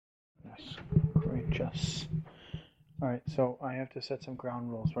Gracious. Alright, so I have to set some ground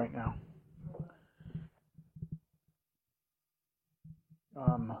rules right now.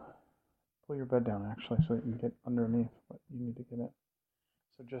 Pull your bed down actually so that you can get underneath what you need to get in.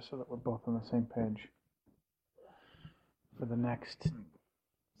 So just so that we're both on the same page. For the next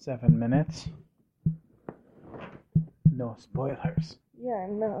 7 minutes, no spoilers. Yeah,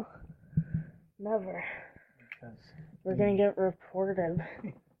 no. Never. Because we're gonna get reported.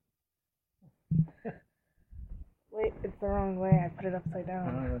 Wait, it's the wrong way. I put it upside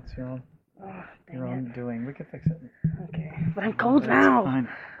down. Oh, that's your own. Oh, your own doing. We can fix it. Okay, but I'm cold now. Fine.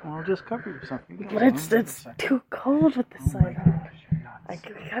 Well, just cover yourself. But it's too cold with this side on. I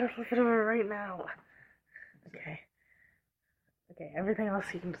gotta flip it over right now. Okay. Okay, everything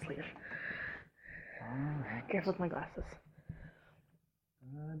else you can just leave. Alright. Careful with my glasses.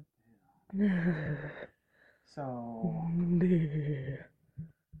 So,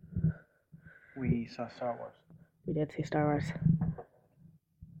 we saw Star Wars. We did see Star Wars.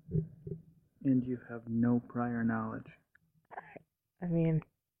 And you have no prior knowledge. I mean,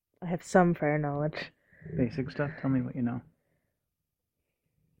 I have some prior knowledge. Basic stuff? Tell me what you know.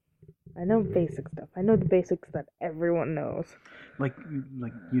 I know basic stuff. I know the basics that everyone knows. Like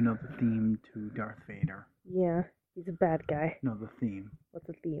you know the theme to Darth Vader. Yeah, he's a bad guy. No, the theme. What's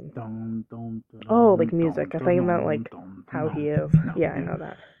the theme? Dun, dun, dun, oh, like music. Dun, I thought you meant dun, like dun, how dun. he is. No, yeah, I know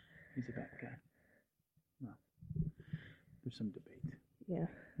that. He's a bad guy. No. There's some debate. Yeah.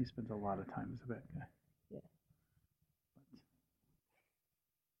 He spends a lot of time as a bad guy. Yeah. But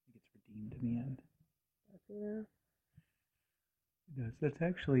he gets redeemed in the end. Yeah. Yes, that's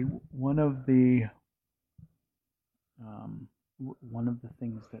actually one of the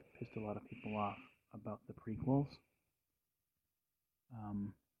things that pissed a lot of people off about the prequels.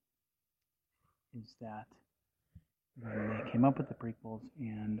 Is that when they came up with the prequels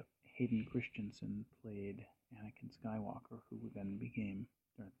and Hayden Christensen played Anakin Skywalker, who then became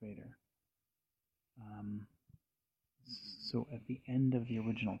Darth Vader. So at the end of the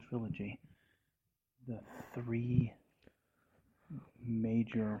original trilogy, the three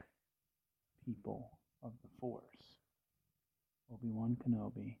major people of the Force, Obi-Wan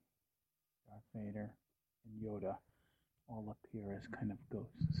Kenobi, Darth Vader, and Yoda, all appear as kind of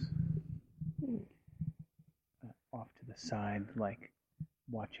ghosts. Off to the side, like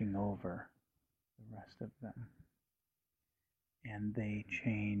watching over the rest of them. And they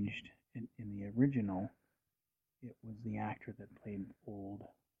changed, in the original, it was the actor that played old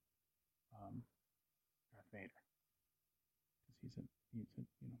Darth Vader. He's a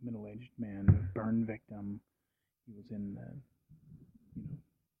middle-aged man, a burn victim. He was in a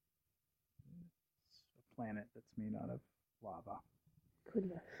planet that's made out of lava.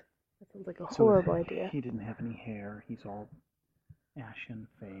 Goodness, that sounds like a horrible idea. He didn't have any hair. He's all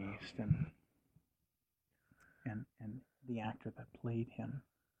ashen-faced, and the actor that played him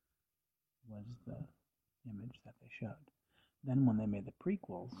was the image that they showed. Then when they made the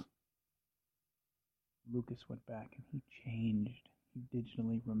prequels, Lucas went back and he changed. He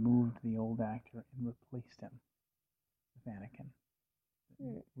digitally removed the old actor and replaced him with Anakin,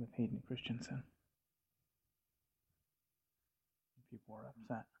 with Hayden Christensen. People were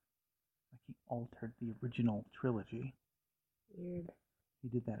upset. Like he altered the original trilogy. Weird. He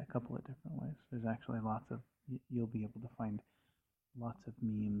did that a couple of different ways. There's actually you'll be able to find lots of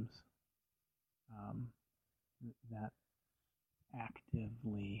memes that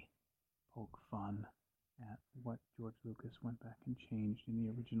actively poke fun at what George Lucas went back and changed in the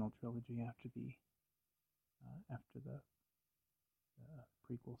original trilogy after the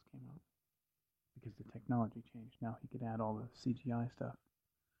prequels came out, because the technology changed. Now he could add all the CGI stuff.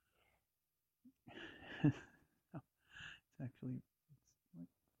 It's like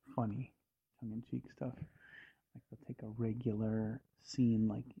funny, tongue-in-cheek stuff. Like they'll take a regular scene,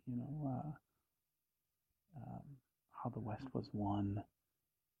 like How the West Was Won,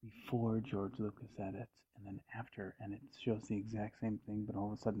 before George Lucas edits, and then after, and it shows the exact same thing, but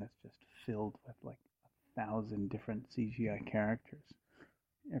all of a sudden it's just filled with like 1,000 different CGI characters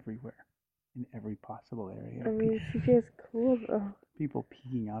everywhere, in every possible area. I mean, CGI is cool though. People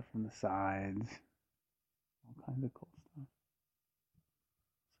peeking out from the sides, all kinds of cool stuff.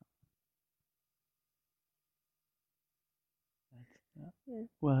 Yeah.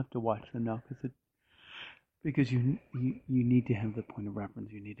 We'll have to watch them now because you need to have the point of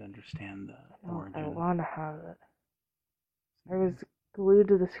reference. You need to understand the origin. I want to have it. I was glued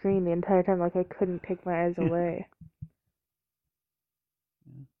to the screen the entire time, like I couldn't take my eyes away.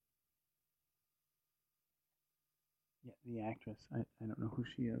 Yeah, the actress, I don't know who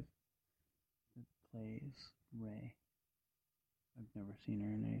she is, that plays Rey. I've never seen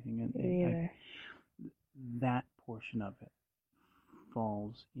her in anything. Me either. That portion of it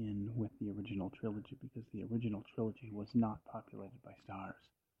falls in with the original trilogy because the original trilogy was not populated by stars.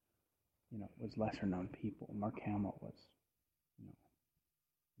 You know, it was lesser known people. Mark Hamill was, you know,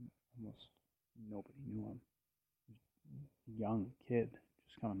 almost nobody knew him. He was a young kid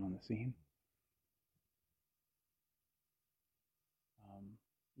just coming on the scene.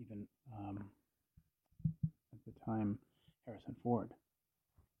 Even at the time, Harrison Ford.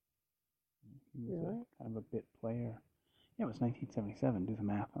 He was Really? kind of a bit player. Yeah, it was 1977. Do the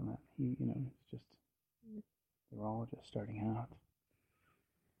math on that. He, you know, it's just they were all just starting out.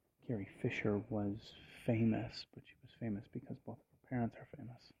 Carrie Fisher was famous, but she was famous because both of her parents are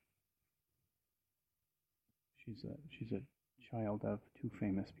famous. She's a child of two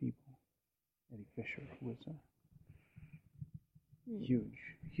famous people. Eddie Fisher, who was a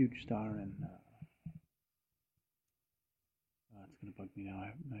huge star, and it's gonna bug me now.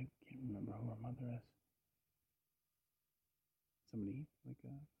 I can't remember who her mother is. Somebody like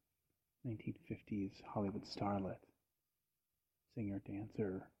a 1950s Hollywood starlet, singer,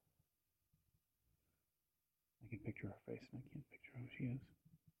 dancer. I can picture her face, and I can't picture who she is.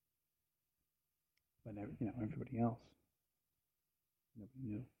 But you know, everybody else, nobody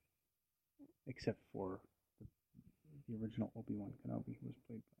knew, except for the original Obi-Wan Kenobi, who was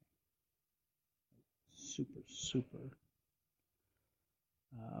played by super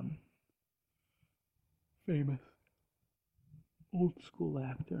famous old school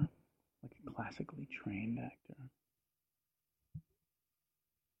actor, like a classically trained actor.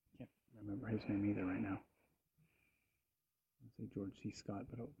 Can't remember his name either right now. I'd say George C. Scott,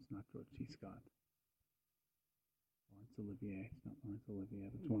 but it's not George C. Scott. Laurence Olivier. It's not Laurence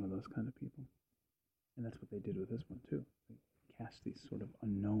Olivier. It's one of those kind of people. And that's what they did with this one too. They cast these sort of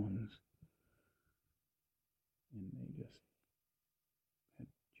unknowns, and they just had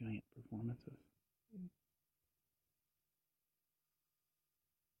giant performances.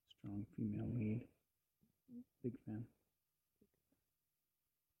 Strong female lead. Big fan.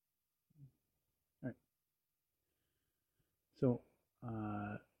 All right. So,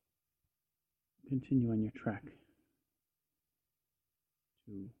 continue on your trek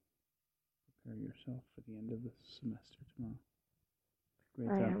to prepare yourself for the end of the semester tomorrow.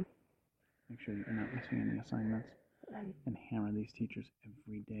 Grades up. Make sure you're not missing any assignments. And hammer these teachers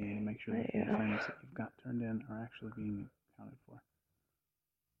every day to make sure that the assignments that you've got turned in are actually being accounted for.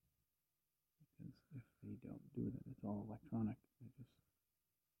 Because if they don't do that, it's all electronic. They just,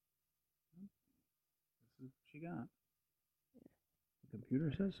 this is what she got. The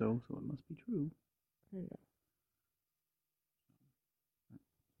computer says so, so it must be true. I know.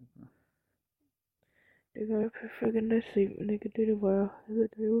 They gotta freaking to sleep and they can do tomorrow. And then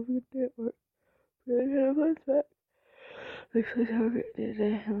they will be at work. Really gonna bounce back. Looks like have a great day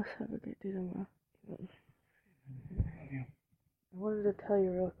today. Let's have a great day tomorrow. Yeah. I wanted to tell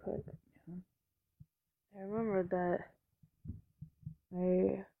you real quick. Yeah. I remembered that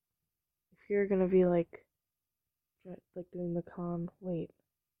if you're gonna be like doing the con, wait.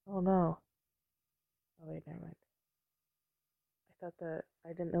 Oh no. Oh wait, never mind. I thought that I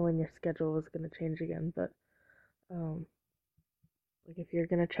didn't know when your schedule was gonna change again, but like if you're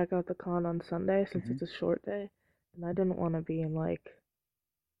gonna check out the con on Sunday since it's a short day, and I didn't want to be in like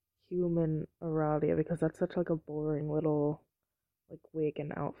human Aradia because that's such like a boring little like wig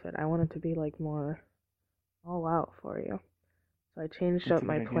and outfit. I wanted to be like more all out for you. So I changed up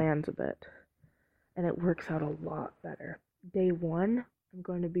my plans a bit. And it works out a lot better. Day 1, I'm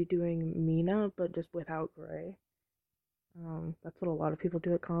going to be doing Mina, but just without gray. That's what a lot of people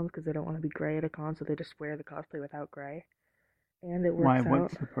do at cons because they don't want to be gray at a con, so they just wear the cosplay without gray. And it works out. Why?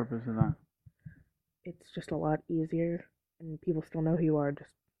 What's the purpose of that? It's just a lot easier, and people still know who you are.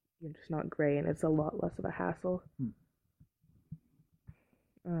 You're just not gray, and it's a lot less of a hassle.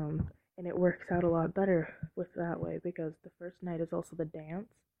 And it works out a lot better with that way because the first night is also the dance.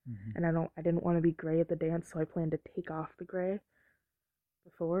 And I didn't want to be gray at the dance, so I planned to take off the gray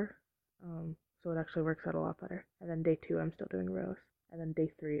before. So it actually works out a lot better. And then day 2, I'm still doing Rose. And then day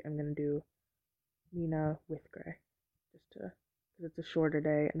 3, I'm going to do Mina with gray. Because it's a shorter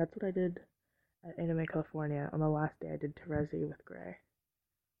day. And that's what I did at Anime California. On the last day, I did Terezi with gray.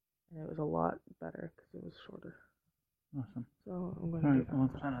 And it was a lot better because it was shorter. Awesome. So I'm going to do that. Well,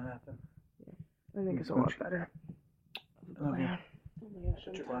 let's plan on that then. Yeah. I think it's a lot better. I love you. Oh my gosh,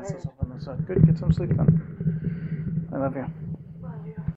 Put your glasses up on the side. Good, get some sleep then. I love you.